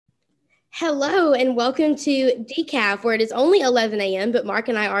Hello and welcome to Decaf, where it is only 11 a.m., but Mark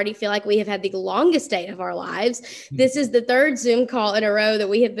and I already feel like we have had the longest day of our lives. This is the third Zoom call in a row that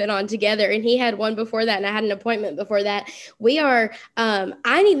we have been on together, and he had one before that, and I had an appointment before that.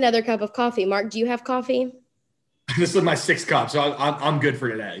 I need another cup of coffee. Mark, do you have coffee? This was my sixth cup, so I'm good for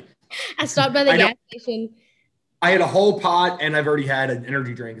today. I stopped by the gas station. I had a whole pot, and I've already had an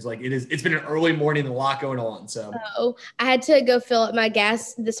energy drink. It's been an early morning and a lot going on. So I had to go fill up my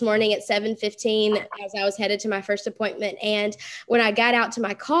gas this morning at 7:15 as I was headed to my first appointment. And when I got out to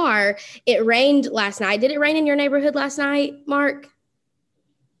my car, it rained last night. Did it rain in your neighborhood last night, Mark?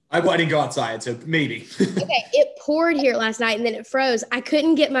 I didn't go outside, so maybe. Okay, it poured here last night and then it froze. I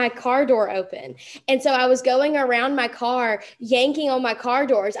couldn't get my car door open. And so I was going around my car, yanking on my car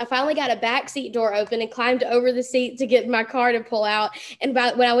doors. I finally got a back seat door open and climbed over the seat to get my car to pull out. And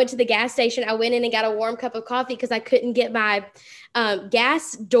when I went to the gas station, I went in and got a warm cup of coffee because I couldn't get my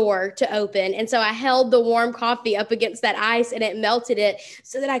gas door to open. And so I held the warm coffee up against that ice and it melted it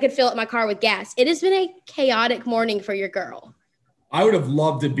so that I could fill up my car with gas. It has been a chaotic morning for your girl. I would have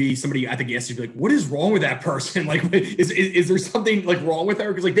loved to be somebody at the gas station, like, what is wrong with that person? Like, is there something like wrong with her?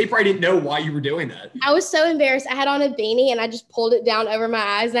 Because like they probably didn't know why you were doing that. I was so embarrassed. I had on a beanie and I just pulled it down over my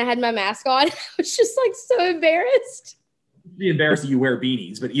eyes and I had my mask on. I was just like so embarrassed. It'd be embarrassed that you wear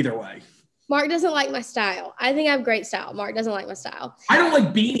beanies, but either way. Mark doesn't like my style. I think I have great style. Mark doesn't like my style. I don't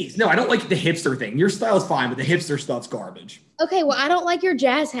like beanies. No, I don't like the hipster thing. Your style's fine, but the hipster stuff's garbage. Okay, well, I don't like your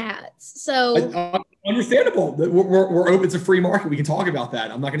jazz hats. So understandable. We're open. It's a free market. We can talk about that.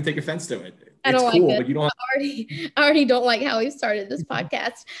 I'm not going to take offense to it. I don't cool, like it. But you don't. I already don't like how we started this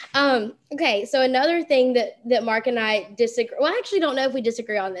podcast. Okay, so another thing that Mark and I disagree. Well, I actually don't know if we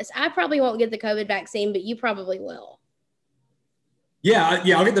disagree on this. I probably won't get the COVID vaccine, but you probably will. Yeah,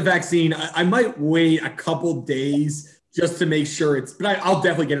 I'll get the vaccine. I might wait a couple days just to make sure but I'll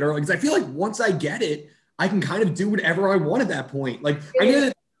definitely get it early because I feel like once I get it, I can kind of do whatever I want at that point. Like I know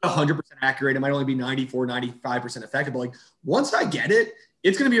that 100% accurate. It might only be 94, 95% effective. But like once I get it,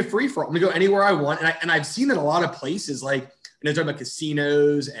 it's going to be a free for all. I'm going to go anywhere I want. And I've seen that a lot of places, like, and they're talking about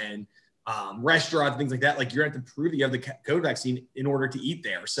casinos and restaurants, things like that. Like you're going to have to prove that you have the COVID vaccine in order to eat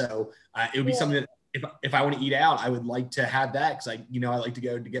there. So it would be something that if I want to eat out, I would like to have that because I like to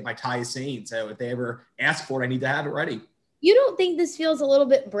go to get my Thai sane. So if they ever ask for it, I need to have it ready. You don't think this feels a little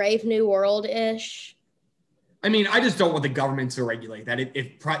bit Brave New World-ish? I mean, I just don't want the government to regulate that.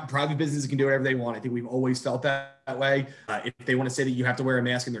 If private businesses can do whatever they want, I think we've always felt that way. If they want to say that you have to wear a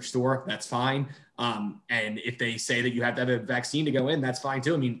mask in their store, that's fine. And if they say that you have to have a vaccine to go in, that's fine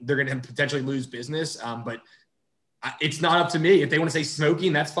too. I mean, they're going to potentially lose business, but it's not up to me. If they want to say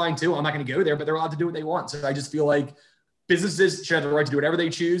smoking, that's fine too. I'm not going to go there, but they're allowed to do what they want. So I just feel like businesses should have the right to do whatever they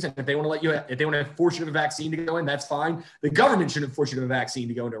choose. And if they want to force you to have a vaccine to go in, that's fine. The government shouldn't force you to have a vaccine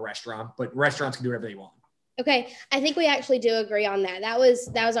to go into a restaurant, but restaurants can do whatever they want. Okay, I think we actually do agree on that. That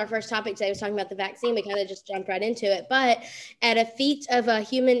was our first topic today. Was talking about the vaccine. We kind of just jumped right into it. But at a feat of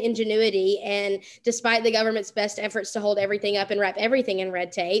human ingenuity, and despite the government's best efforts to hold everything up and wrap everything in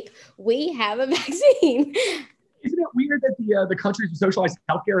red tape, we have a vaccine. Isn't it weird that the countries with socialized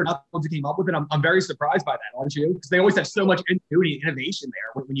healthcare are not the ones who came up with it? I'm very surprised by that, aren't you? Because they always have so much ingenuity and innovation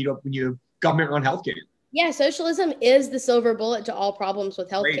there when you have government-run healthcare. Yeah, socialism is the silver bullet to all problems with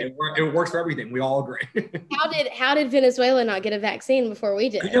healthcare. It works for everything. We all agree. How did Venezuela not get a vaccine before we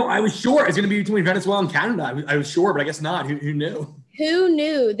did? I was sure it's going to be between Venezuela and Canada. I was sure, but I guess not. Who knew? Who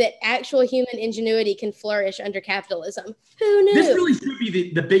knew that actual human ingenuity can flourish under capitalism? Who knew? This really should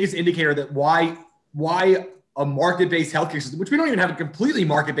be the biggest indicator that why a market-based healthcare system, which we don't even have a completely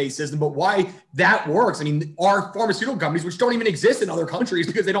market-based system, but why that works. I mean, our pharmaceutical companies, which don't even exist in other countries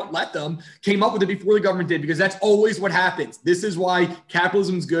because they don't let them, came up with it before the government did, because that's always what happens. This is why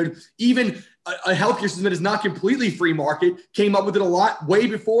capitalism is good. Even a healthcare system that is not completely free market came up with it a lot way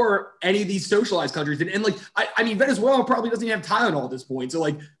before any of these socialized countries did. And I mean, Venezuela probably doesn't even have Tylenol at this point. So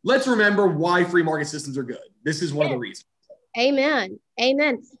let's remember why free market systems are good. This is one of the reasons. Amen.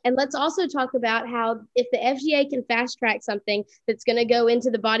 And let's also talk about how if the FDA can fast track something that's going to go into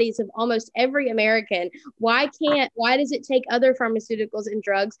the bodies of almost every American, why does it take other pharmaceuticals and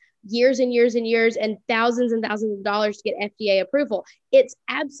drugs years and years and years and thousands of dollars to get FDA approval? It's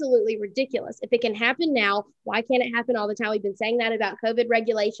absolutely ridiculous. If it can happen now, why can't it happen all the time? We've been saying that about COVID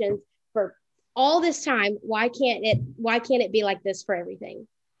regulations for all this time. Why can't it be like this for everything?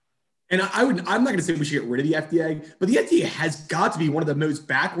 And I'm not going to say we should get rid of the FDA, but the FDA has got to be one of the most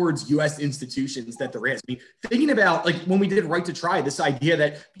backwards U.S. institutions that there is. I mean, thinking about when we did Right to Try, this idea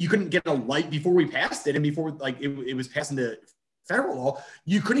that you couldn't get a light before we passed it and before it was passed into federal law,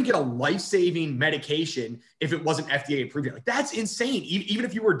 you couldn't get a life-saving medication if it wasn't FDA approved yet. Like, that's insane, even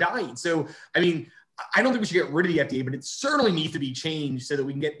if you were dying. So, I mean, I don't think we should get rid of the FDA, but it certainly needs to be changed so that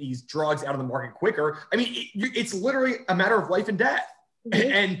we can get these drugs out of the market quicker. I mean, it's literally a matter of life and death.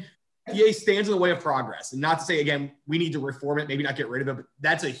 Mm-hmm. And FDA stands in the way of progress. And not to say, again, we need to reform it, maybe not get rid of it, but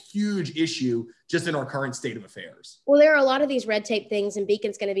that's a huge issue just in our current state of affairs. Well, there are a lot of these red tape things, and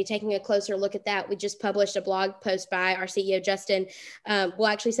Beacon's going to be taking a closer look at that. We just published a blog post by our CEO, Justin. We'll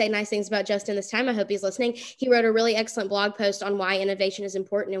actually say nice things about Justin this time. I hope he's listening. He wrote a really excellent blog post on why innovation is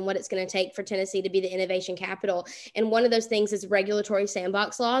important and what it's going to take for Tennessee to be the innovation capital. And one of those things is regulatory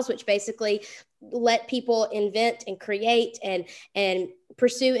sandbox laws, which basically let people invent and create and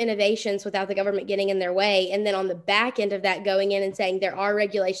pursue innovations without the government getting in their way. And then on the back end of that, going in and saying, there are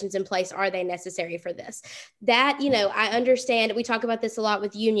regulations in place. Are they necessary for this? That, I understand. We talk about this a lot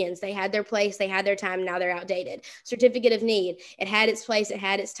with unions. They had their place, they had their time, now they're outdated. Certificate of need, it had its place, it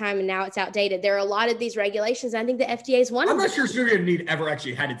had its time, and now it's outdated. There are a lot of these regulations. I think the FDA is one of them. I'm not sure certificate of need ever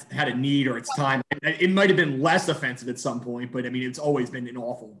actually had a need or its time. It might have been less offensive at some point, but I mean, it's always been an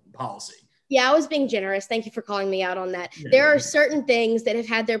awful policy. Yeah, I was being generous. Thank you for calling me out on that. Yeah. There are certain things that have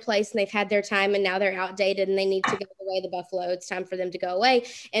had their place and they've had their time and now they're outdated and they need to go away the buffalo. It's time for them to go away.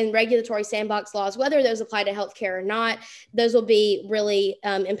 And regulatory sandbox laws, whether those apply to healthcare or not, those will be really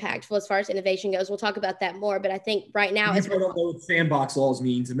impactful as far as innovation goes. We'll talk about that more, but I think right now— I don't know what sandbox laws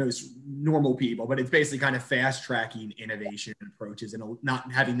means to most normal people, but it's basically kind of fast tracking innovation approaches and not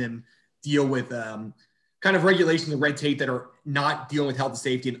having them deal with kind of regulations and red tape that are not dealing with health and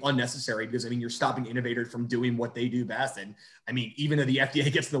safety and unnecessary, because I mean, you're stopping innovators from doing what they do best. And I mean, even though the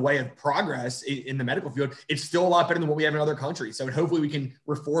FDA gets in the way of progress in the medical field, it's still a lot better than what we have in other countries. So hopefully we can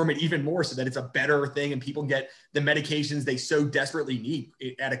reform it even more so that it's a better thing and people get the medications they so desperately need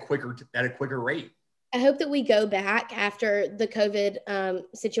at a quicker rate. I hope that we go back after the COVID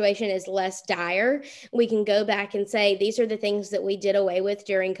situation is less dire. We can go back and say, these are the things that we did away with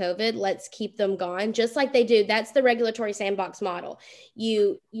during COVID. Let's keep them gone, just like they do. That's the regulatory sandbox model.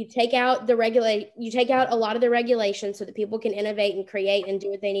 You take out a lot of the regulations so that people can innovate and create and do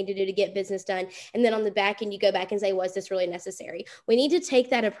what they need to do to get business done. And then on the back end, you go back and say, was this really necessary? We need to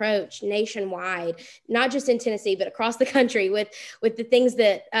take that approach nationwide, not just in Tennessee, but across the country with the things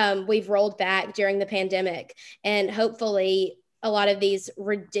that we've rolled back during the pandemic. And hopefully a lot of these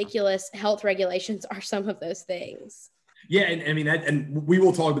ridiculous health regulations are some of those things. Yeah. And I mean, and we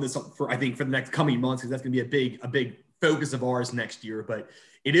will talk about this for the next coming months, because that's going to be a big focus of ours next year. But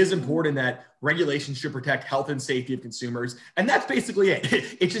it is important that regulations should protect health and safety of consumers. And that's basically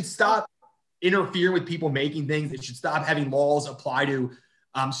it. It should stop interfering with people making things. It should stop having laws apply to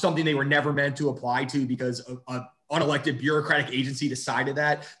something they were never meant to apply to because of unelected bureaucratic agency decided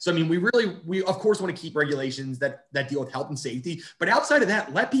that. So, I mean, we of course want to keep regulations that deal with health and safety, but outside of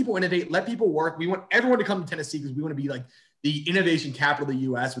that, let people innovate, let people work. We want everyone to come to Tennessee because we want to be like the innovation capital of the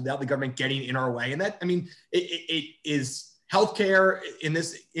U.S. without the government getting in our way. And that, I mean, it is healthcare in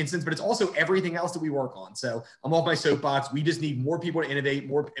this instance, but it's also everything else that we work on. So I'm off my soapbox. We just need more people to innovate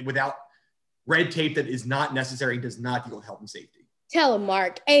more without red tape that is not necessary and does not deal with health and safety. Tell him,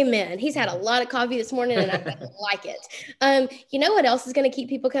 Mark. Amen. He's had a lot of coffee this morning and I like it. You know what else is going to keep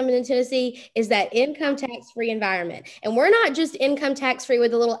people coming to Tennessee is that income tax-free environment. And we're not just income tax-free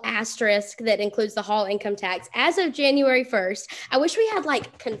with a little asterisk that includes the Hall income tax. As of January 1st, I wish we had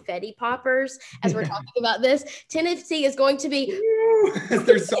like confetti poppers as we're talking about this. Tennessee is going to be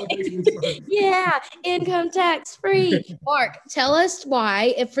There's so yeah, income tax-free. Mark, tell us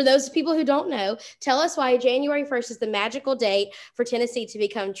why, if for those people who don't know, tell us why January 1st is the magical date for Tennessee to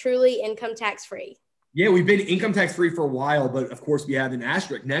become truly income tax-free. Yeah, we've been income tax-free for a while, but of course we have an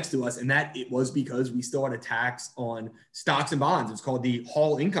asterisk next to us, and that it was because we still had a tax on stocks and bonds. It's called the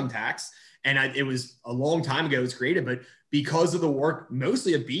Hall income tax, and it was a long time ago it was created, but because of the work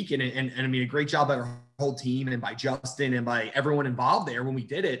mostly of Beacon and I mean a great job by our whole team and by Justin and by everyone involved there when we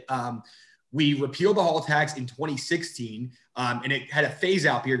did it, we repealed the Hall tax in 2016, and it had a phase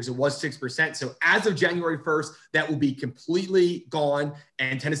out period because it was 6%. So as of January 1st, that will be completely gone,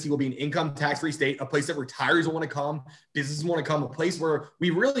 and Tennessee will be an income tax-free state, a place that retirees will want to come, businesses want to come, a place where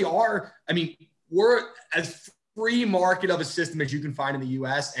we really are. I mean, we're as free market of a system as you can find in the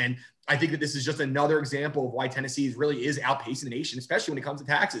U.S., and I think that this is just another example of why Tennessee really is outpacing the nation, especially when it comes to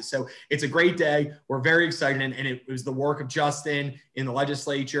taxes. So it's a great day. We're very excited. And it was the work of Justin in the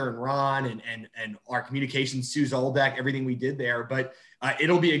legislature and Ron and our communications, Sue Zoldak, everything we did there. But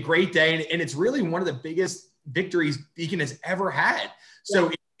it'll be a great day. And it's really one of the biggest victories Beacon has ever had.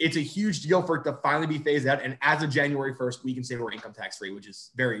 So it's a huge deal for it to finally be phased out. And as of January 1st, we can say we're income tax free, which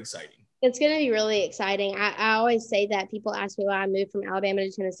is very exciting. It's going to be really exciting. I always say that people ask me why I moved from Alabama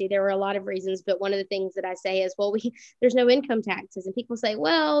to Tennessee. There were a lot of reasons, but one of the things that I say is, well, there's no income taxes, and people say,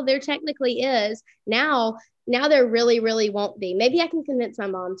 well, there technically is now. Now there really, really won't be. Maybe I can convince my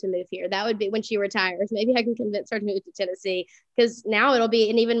mom to move here. That would be when she retires. Maybe I can convince her to move to Tennessee because now it'll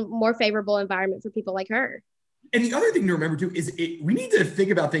be an even more favorable environment for people like her. And the other thing to remember too is we need to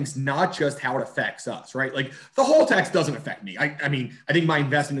think about things not just how it affects us, right? Like the whole tax doesn't affect me. I mean, I think my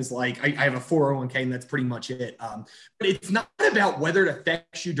investment is like I have a 401k and that's pretty much it. But it's not about whether it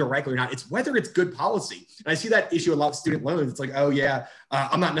affects you directly or not. It's whether it's good policy. And I see that issue a lot with student loans. It's like, oh yeah,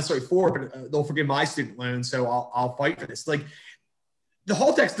 I'm not necessarily for it, but they'll forgive my student loan, so I'll fight for this. Like the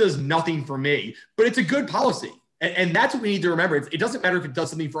whole tax does nothing for me, but it's a good policy. And that's what we need to remember. It doesn't matter if it does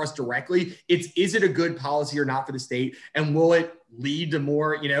something for us directly. Is it a good policy or not for the state? And will it lead to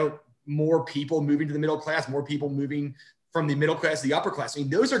more people moving to the middle class, more people moving from the middle class to the upper class? I mean,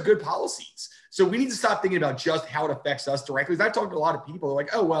 those are good policies. So we need to stop thinking about just how it affects us directly. Because I've talked to a lot of people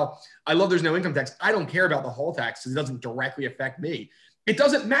like, oh, well, I love there's no income tax. I don't care about the whole tax because it doesn't directly affect me. It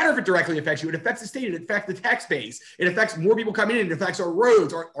doesn't matter if it directly affects you. It affects the state. It affects the tax base. It affects more people coming in. It affects our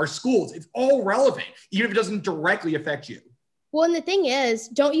roads, our schools. It's all relevant, even if it doesn't directly affect you. Well, and the thing is,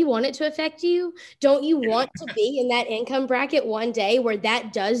 don't you want it to affect you? Don't you want to be in that income bracket one day where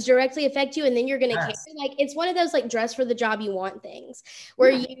that does directly affect you? And then you're going to care. Like, it's one of those like dress for the job you want things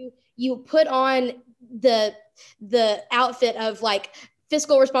where you put on the outfit of like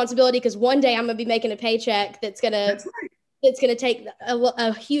fiscal responsibility because one day I'm going to be making a paycheck that's going to it's going to take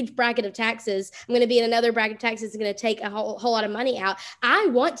a huge bracket of taxes. I'm going to be in another bracket of taxes. It's going to take a whole lot of money out. I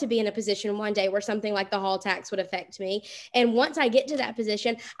want to be in a position one day where something like the hall tax would affect me. And once I get to that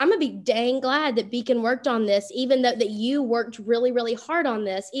position, I'm going to be dang glad that Beacon worked on this, even though that you worked really, really hard on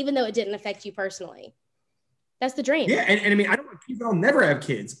this, even though it didn't affect you personally. That's the dream. Yeah. And I mean, I don't want kids. I'll never have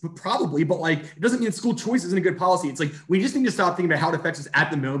kids, but probably, but like, it doesn't mean school choice isn't a good policy. It's like, we just need to stop thinking about how it affects us at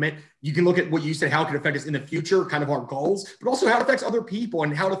the moment. You can look at what you said, how it can affect us in the future, kind of our goals, but also how it affects other people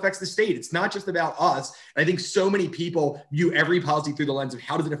and how it affects the state. It's not just about us. And I think so many people view every policy through the lens of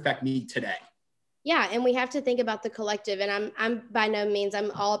how does it affect me today? Yeah. And we have to think about the collective. And I'm by no means,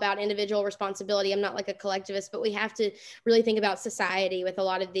 I'm all about individual responsibility. I'm not like a collectivist, but we have to really think about society with a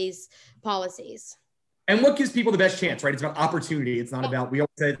lot of these policies. And what gives people the best chance, right? It's about opportunity. It's not about, we always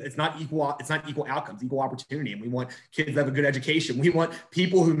say it's not equal outcomes, equal opportunity. And we want kids to have a good education. We want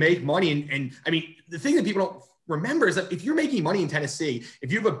people who make money. And I mean, the thing that people don't remember is that if you're making money in Tennessee,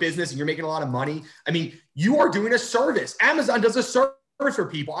 if you have a business and you're making a lot of money, I mean, you are doing a service. Amazon does a service for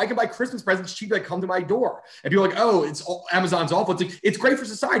people. I can buy Christmas presents cheap that come to my door. And people are like, oh, Amazon's awful. It's like, it's great for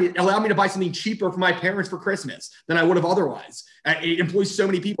society. It allowed me to buy something cheaper for my parents for Christmas than I would have otherwise. It employs so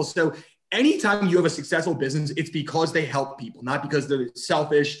many people. So anytime you have a successful business, it's because they help people, not because they're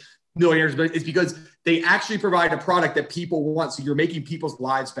selfish millionaires, but it's because they actually provide a product that people want. So you're making people's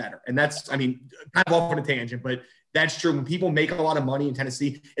lives better. And that's, I mean, kind of off on a tangent, but that's true. When people make a lot of money in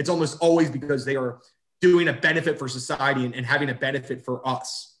Tennessee, it's almost always because they are doing a benefit for society and having a benefit for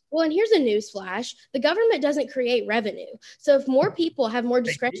us. Well, and here's a news flash. The government doesn't create revenue. So if more people have more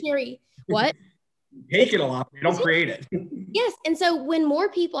discretionary, what? Take it a lot, they don't create it. Yes. And so when more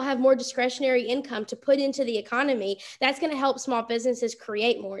people have more discretionary income to put into the economy, that's going to help small businesses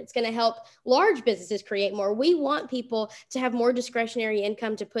create more. It's going to help large businesses create more. We want people to have more discretionary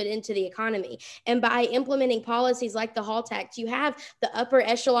income to put into the economy. And by implementing policies like the hall tax, you have the upper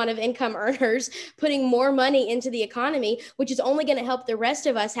echelon of income earners putting more money into the economy, which is only going to help the rest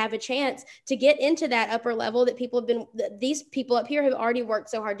of us have a chance to get into that upper level that these people up here have already worked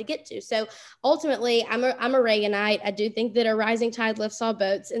so hard to get to. So ultimately, I'm a Reaganite. I do think that a rising tide lifts all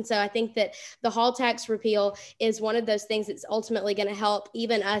boats. And so I think that the hall tax repeal is one of those things that's ultimately going to help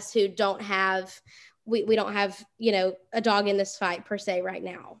even us who don't have, we don't have, a dog in this fight per se right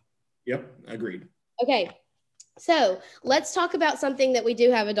now. Yep. Agreed. Okay. So let's talk about something that we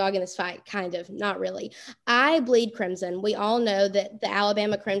do have a dog in this fight, kind of, not really. I bleed crimson. We all know that the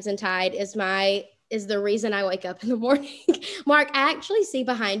Alabama Crimson Tide is the reason I wake up in the morning. Mark, I actually see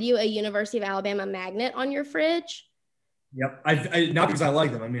behind you a University of Alabama magnet on your fridge. Yep. I not because I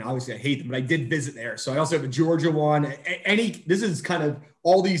like them. I mean, obviously I hate them, but I did visit there. So I also have a Georgia one. This is kind of,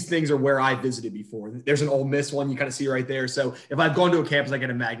 all these things are where I visited before. There's an Ole Miss one you kind of see right there. So if I've gone to a campus, I get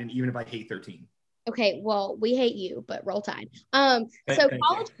a magnet, even if I hate 13. Okay, well, we hate you, but roll tide. So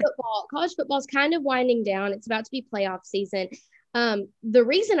college football is kind of winding down. It's about to be playoff season. The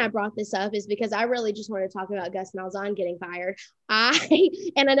reason I brought this up is because I really just want to talk about Gus Malzahn getting fired.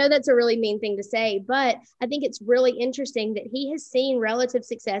 And I know that's a really mean thing to say, but I think it's really interesting that he has seen relative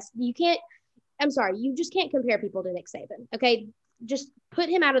success. You just can't compare people to Nick Saban. Okay. just put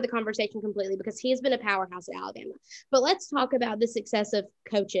him out of the conversation completely because he has been a powerhouse at Alabama. But let's talk about the success of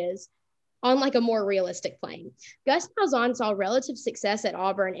coaches on like a more realistic plane. Gus Malzahn saw relative success at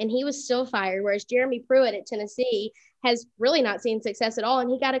Auburn and he was still fired, whereas Jeremy Pruitt at Tennessee has really not seen success at all and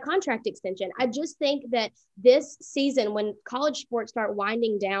he got a contract extension. I just think that this season, when college sports start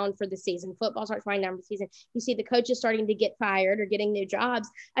winding down for the season, football starts winding down for the season, you see the coaches starting to get fired or getting new jobs.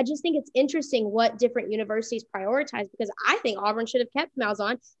 I just think it's interesting what different universities prioritize because I think Auburn should have kept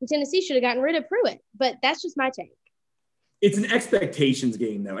Malzahn and Tennessee should have gotten rid of Pruitt, but that's just my take. It's an expectations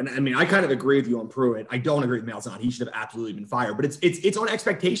game, though. And I mean, I kind of agree with you on Pruitt. I don't agree with Malzahn. He should have absolutely been fired. But it's on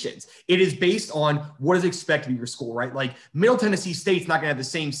expectations. It is based on what is expected of your school, right? Like Middle Tennessee State's not going to have the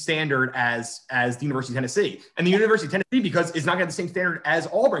same standard as the University of Tennessee. And the University of Tennessee, because it's not going to have the same standard as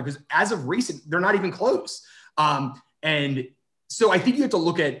Auburn, because as of recent, they're not even close. And so I think you have to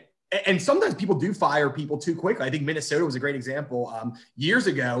look at, and sometimes people do fire people too quickly. I think Minnesota was a great example. Years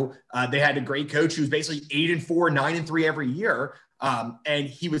ago, they had a great coach who was basically 8-4, 9-3 every year, and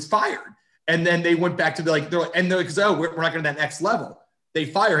he was fired. And then they went back to they're like, oh, we're not going to that next level. They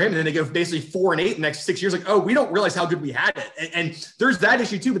fire him, and then they go basically 4-8 the next 6 years. Like, oh, we don't realize how good we had it. And there's that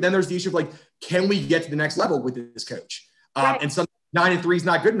issue too. But then there's the issue of like, can we get to the next level with this coach? Right. And some 9-3 is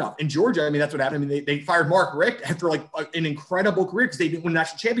not good enough. In Georgia, I mean, that's what happened. I mean, they fired Mark Richt after like an incredible career because they didn't win a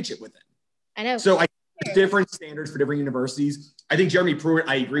national championship with him. I know. So I think there's different standards for different universities. I think Jeremy Pruitt,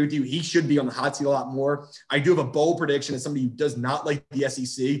 I agree with you. He should be on the hot seat a lot more. I do have a bold prediction as somebody who does not like the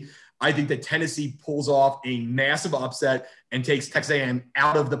SEC. I think that Tennessee pulls off a massive upset and takes Texas A&M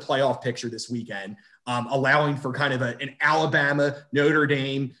out of the playoff picture this weekend, allowing for kind of an Alabama, Notre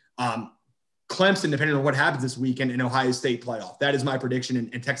Dame, Clemson, depending on what happens this weekend, in Ohio State playoff. That is my prediction,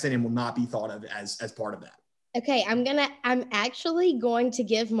 and Texas A&M will not be thought of as part of that. Okay, I'm actually going to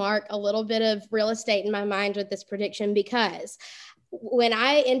give Mark a little bit of real estate in my mind with this prediction because when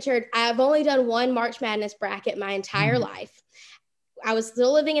I entered, I've only done one March Madness bracket my entire life. I was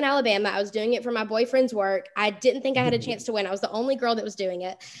still living in Alabama. I was doing it for my boyfriend's work. I didn't think I had a chance to win. I was the only girl that was doing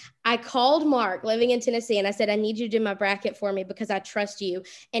it. I called Mark living in Tennessee and I said, I need you to do my bracket for me because I trust you.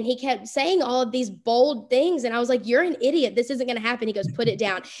 And he kept saying all of these bold things. And I was like, you're an idiot. This isn't going to happen. He goes, put it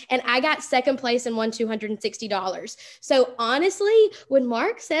down. And I got second place and won $260. So honestly, when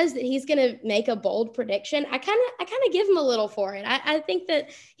Mark says that he's going to make a bold prediction, I kind of give him a little for it. I think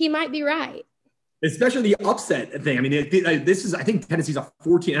that he might be right. Especially the upset thing. I mean, I think Tennessee's a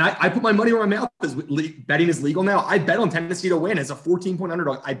 14, and I put my money where my mouth is. Betting is legal now. I bet on Tennessee to win as a 14-point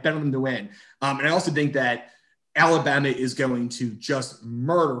underdog. I bet on them to win. And I also think that Alabama is going to just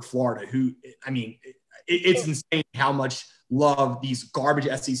murder Florida, who, I mean, it's insane how much love these garbage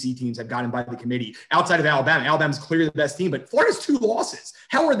SEC teams have gotten by the committee. Outside of Alabama, Alabama's clearly the best team, but Florida's 2 losses.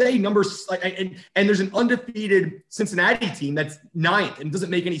 How are they numbers? And there's an undefeated Cincinnati team that's 9th, and it doesn't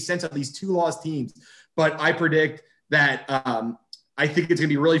make any sense of these 2 lost teams. But I predict that I think it's going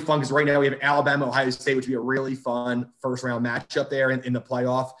to be really fun because right now we have Alabama, Ohio State, which would be a really fun first-round matchup there in the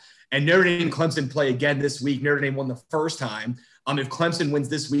playoff. And Notre Dame and Clemson play again this week. Notre Dame won the first time. If Clemson wins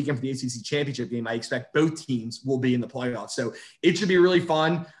this weekend for the ACC championship game, I expect both teams will be in the playoffs. So it should be really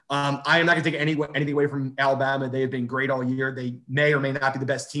fun. I am not going to take anything away from Alabama. They have been great all year. They may or may not be the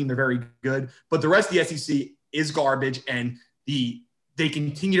best team. They're very good. But the rest of the SEC is garbage, and they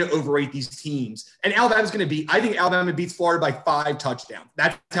continue to overrate these teams. And Alabama's going to I think Alabama beats Florida by 5 touchdowns.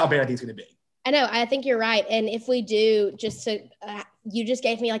 That's how bad I think it's going to be. I know. I think you're right. And if we do, you just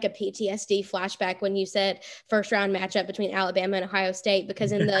gave me like a PTSD flashback when you said first round matchup between Alabama and Ohio State,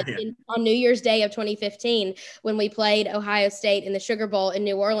 because on New Year's Day of 2015, when we played Ohio State in the Sugar Bowl in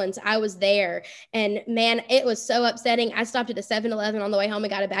New Orleans, I was there, and man, it was so upsetting. I stopped at a 7-Eleven on the way home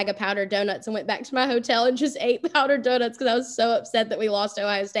and got a bag of powdered donuts and went back to my hotel and just ate powdered donuts because I was so upset that we lost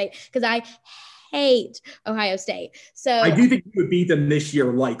Ohio State, because I hate Ohio State. So I do think you would beat them this year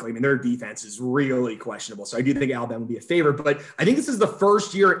likely. I mean, their defense is really questionable. So I do think Alabama would be a favorite. But I think this is the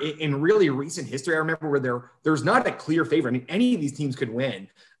first year in really recent history I remember where there's not a clear favorite. I mean, any of these teams could win.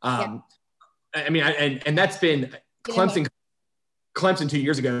 I mean, and that's been Clemson. Clemson 2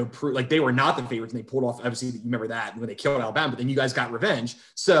 years ago, like they were not the favorites, and they pulled off. Obviously, you remember that when they killed Alabama. But then you guys got revenge.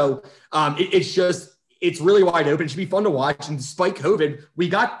 So it's really wide open. It should be fun to watch. And despite COVID, we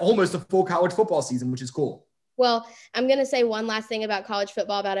got almost a full college football season, which is cool. Well, I'm going to say one last thing about college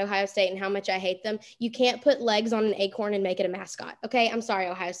football, about Ohio State and how much I hate them. You can't put legs on an acorn and make it a mascot. Okay. I'm sorry,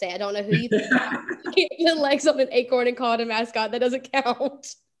 Ohio State. I don't know who you think. You can't put legs on an acorn and call it a mascot. That doesn't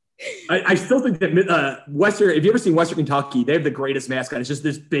count. I still think that Western, if you ever seen Western Kentucky, they have the greatest mascot. It's just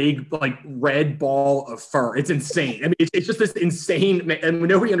this big, like, red ball of fur. It's insane. I mean, it's just this insane, and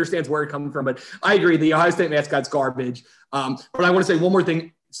nobody understands where it's coming from. But I agree, the Ohio State mascot's garbage. But I want to say one more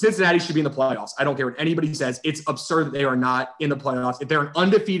thing. Cincinnati should be in the playoffs. I don't care what anybody says. It's absurd that they are not in the playoffs. If they're an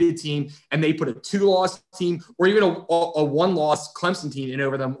undefeated team and they put a 2-loss team or even a 1-loss Clemson team in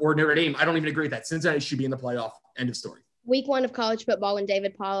over them or Notre Dame, I don't even agree with that. Cincinnati should be in the playoff. End of story. Week 1 of college football, when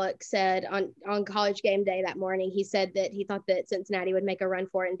David Pollock said on College Game Day that morning, he said that he thought that Cincinnati would make a run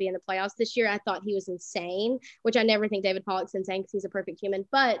for it and be in the playoffs this year. I thought he was insane, which I never think David Pollock's insane because he's a perfect human.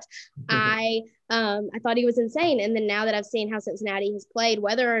 But I thought he was insane. And then now that I've seen how Cincinnati has played,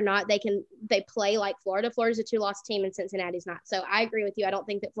 whether or not they play like Florida. Florida's a 2-loss team and Cincinnati's not. So I agree with you. I don't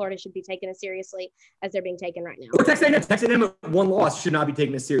think that Florida should be taken as seriously as they're being taken right now. Or Texas A&M 1 loss should not be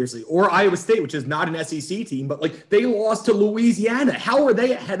taken as seriously. Or Iowa State, which is not an SEC team, but like they lost to Louisiana. How are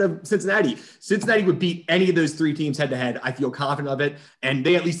they ahead of Cincinnati? Cincinnati would beat any of those 3 teams head to head. I feel confident of it. And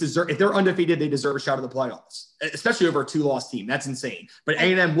they at least deserve, if they're undefeated, they deserve a shot at the playoffs, especially over a 2-loss team. That's insane. But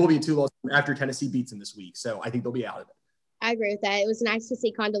A&M will be a 2-loss team after Tennessee beats them this week. So I think they'll be out of it. I agree with that. It was nice to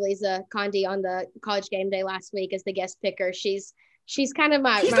see Condoleezza Condi on the College Game Day last week as the guest picker. She's kind of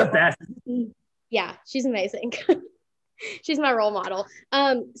she's the best. Yeah, she's amazing. She's my role model.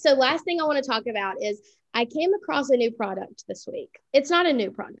 So last thing I want to talk about is I came across a new product this week. It's not a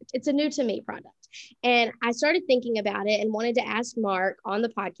new product. It's a new to me product. And I started thinking about it and wanted to ask Mark on the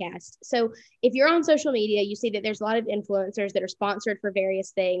podcast. So if you're on social media, you see that there's a lot of influencers that are sponsored for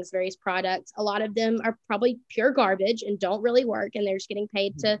various things, various products. A lot of them are probably pure garbage and don't really work, and they're just getting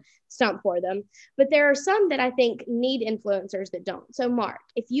paid to stump for them. But there are some that I think need influencers that don't. So Mark,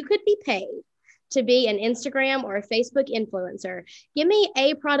 if you could be paid to be an Instagram or a Facebook influencer, give me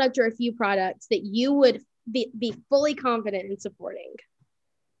a product or a few products that you would be fully confident in supporting.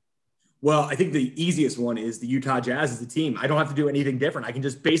 Well, I think the easiest one is the Utah Jazz as a team. I don't have to do anything different. I can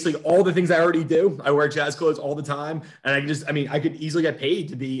just basically all the things I already do. I wear Jazz clothes all the time. And I could easily get paid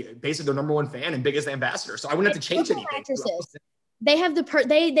to be basically their #1 fan and biggest ambassador. So I wouldn't have to change anything. Mattresses. They have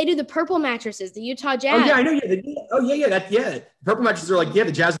they do the purple mattresses, the Utah Jazz. Oh, yeah, I know. Yeah. Purple mattresses are like,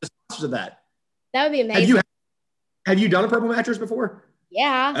 the Jazz are sponsors of that. That would be amazing. Have you done a purple mattress before?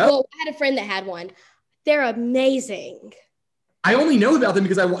 Yeah. Oh. Well, I had a friend that had one. They're amazing. I only know about them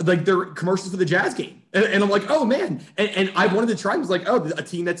because I like their commercials for the Jazz game. And I'm like, oh man. And I wanted to try. I was like, oh, a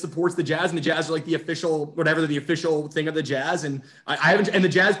team that supports the Jazz, and the Jazz are like the official thing of the Jazz. And I haven't, and the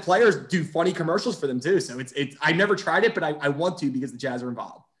Jazz players do funny commercials for them too. So it's I never tried it, but I want to because the Jazz are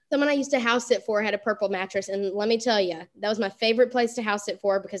involved. Someone I used to house sit for had a purple mattress. And let me tell you, that was my favorite place to house sit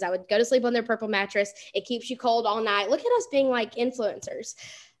for because I would go to sleep on their purple mattress. It keeps you cold all night. Look at us being like influencers.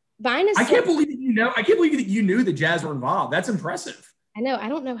 I can't believe that you knew the Jazz were involved. That's impressive. I know. I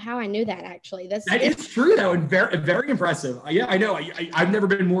don't know how I knew that actually. That is true though, and very, very impressive. Yeah, I know. I've never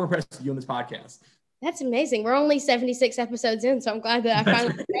been more impressed with you on this podcast. That's amazing. We're only 76 episodes in, so I'm glad that I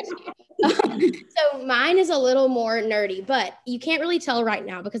finally So mine is a little more nerdy, but you can't really tell right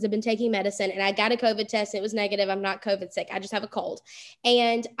now because I've been taking medicine and I got a COVID test. And it was negative. I'm not COVID sick. I just have a cold.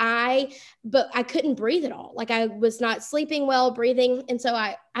 But I couldn't breathe at all. Like I was not sleeping well, breathing. And so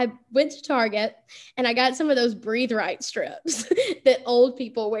I went to Target and I got some of those Breathe Right strips that old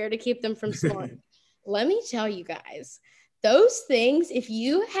people wear to keep them from snoring. Let me tell you guys, those things, if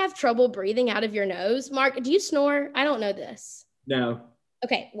you have trouble breathing out of your nose, Mark, do you snore? I don't know this. No.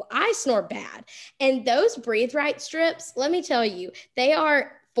 Okay, well, I snore bad. And those Breathe Right strips, let me tell you, they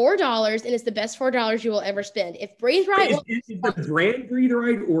are $4 and it's the best $4 you will ever spend. If Breathe Right is the brand Breathe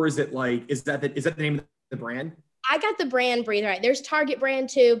Right, or is it like is that the name of the brand? I got the brand Breathe Right. There's Target brand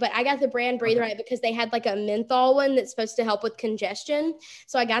too, but I got the brand Breathe Right because they had like a menthol one that's supposed to help with congestion.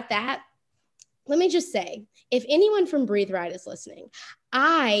 So I got that. Let me just say, if anyone from Breathe Right is listening,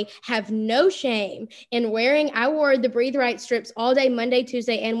 I have no shame in I wore the Breathe Right strips all day, Monday,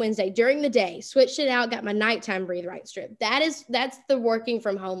 Tuesday, and Wednesday during the day, switched it out, got my nighttime Breathe Right strip. That's the working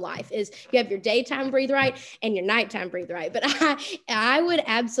from home life is you have your daytime Breathe Right and your nighttime Breathe Right. But I would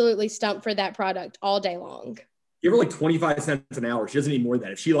absolutely stump for that product all day long. Give her like 25 cents an hour. She doesn't need more than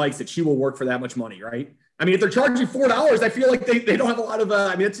that. If she likes it, she will work for that much money, right? I mean, if they're charging $4, I feel like they don't have a lot of,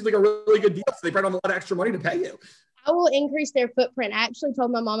 it seems like a really good deal. So they probably don't have a lot of extra money to pay you. I will increase their footprint. I actually told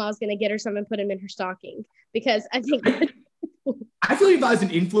my mom I was going to get her some and put them in her stocking because I think. I feel like if I was an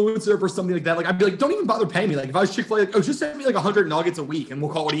influencer for something like that, like I'd be like, don't even bother paying me. Like if I was Chick-fil-A, like, just send me like 100 nuggets a week and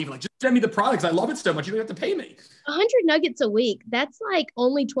we'll call it even. Like just send me the products. I love it so much. You don't have to pay me. 100 nuggets a week. That's like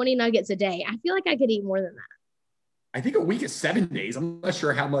only 20 nuggets a day. I feel like I could eat more than that. I think a week is 7 days. I'm not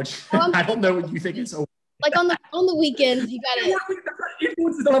sure how much. I don't know what you think is. Like on the weekends, you got to.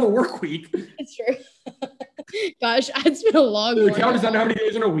 influencers don't have a work week. It's true. Gosh, it's been a long The morning. calendar doesn't know how many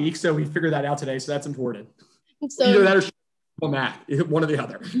days in a week, so we figured that out today. So that's important. So either that or math, one or the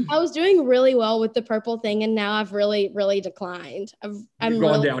other. I was doing really well with the purple thing, and now I've really, really declined. I'm gone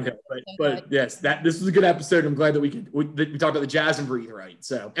really downhill, but yes, this was a good episode. I'm glad that we talked about the jazz and breathe right.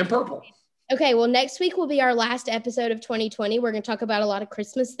 So, and purple. Okay, well, next week will be our last episode of 2020. We're going to talk about a lot of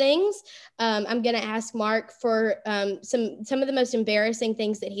Christmas things. I'm going to ask Mark for some of the most embarrassing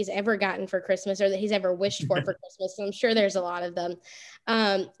things that he's ever gotten for Christmas or that he's ever wished for Christmas. So I'm sure there's a lot of them.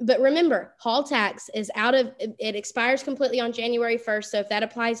 But remember, hall tax is it expires completely on January 1st. So if that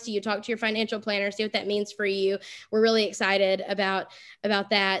applies to you, talk to your financial planner, see what that means for you. We're really excited about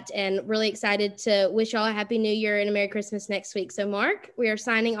that and really excited to wish y'all a happy new year and a Merry Christmas next week. So Mark, we are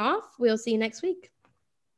signing off. We'll see you next week.